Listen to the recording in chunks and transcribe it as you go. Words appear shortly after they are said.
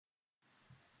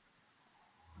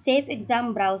Safe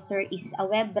Exam Browser is a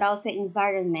web browser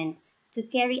environment to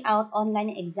carry out online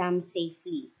exams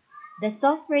safely. The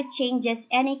software changes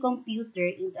any computer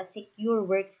into a secure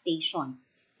workstation.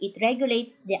 It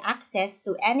regulates the access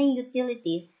to any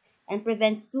utilities and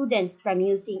prevents students from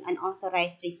using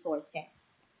unauthorized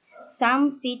resources.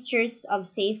 Some features of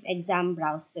Safe Exam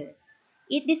Browser.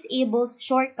 It disables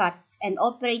shortcuts and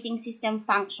operating system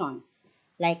functions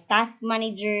like Task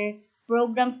Manager,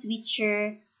 Program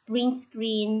Switcher, Print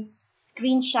Screen,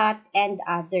 Screenshot, and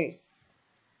others.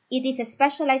 It is a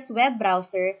specialized web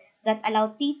browser that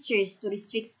allows teachers to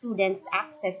restrict students'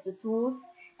 access to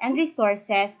tools and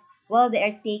resources while they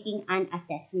are taking an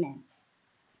assessment.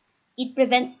 It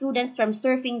prevents students from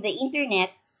surfing the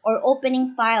internet or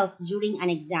opening files during an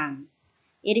exam.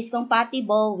 It is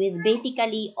compatible with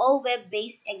basically all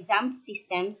web-based exam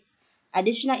systems,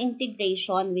 additional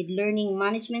integration with learning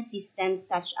management systems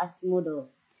such as Moodle.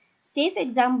 Safe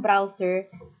Exam Browser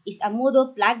is a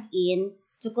Moodle plugin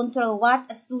to control what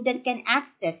a student can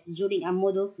access during a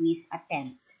Moodle quiz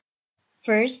attempt.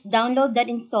 First, download that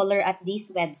installer at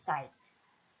this website.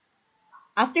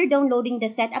 After downloading the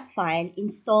setup file,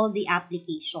 install the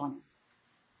application.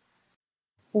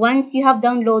 Once you have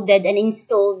downloaded and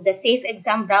installed the Safe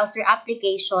Exam Browser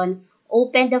application,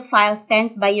 open the file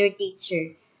sent by your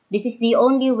teacher. This is the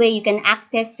only way you can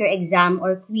access your exam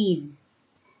or quiz.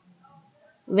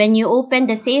 When you open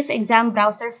the Safe Exam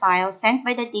Browser file sent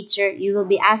by the teacher, you will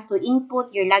be asked to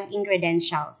input your login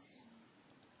credentials.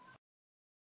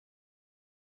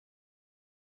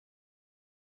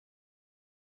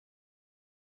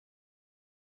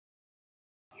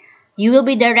 You will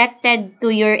be directed to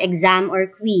your exam or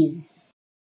quiz.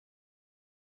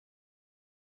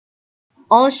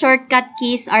 All shortcut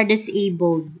keys are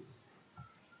disabled.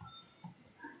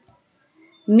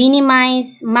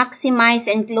 Minimize, maximize,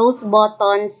 and close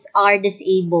buttons are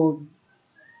disabled.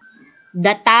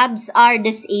 The tabs are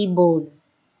disabled.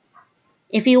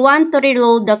 If you want to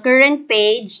reload the current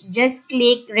page, just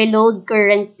click Reload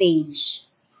Current Page.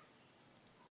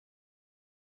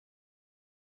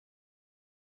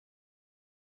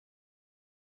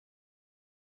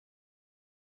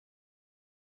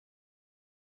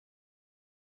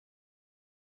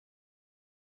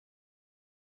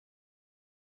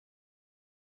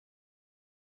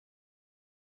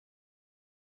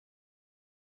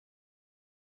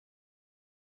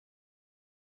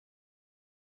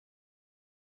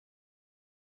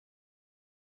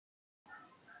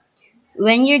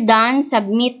 When you're done,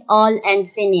 submit all and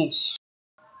finish.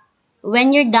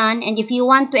 When you're done and if you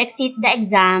want to exit the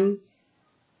exam,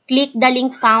 click the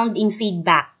link found in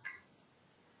feedback.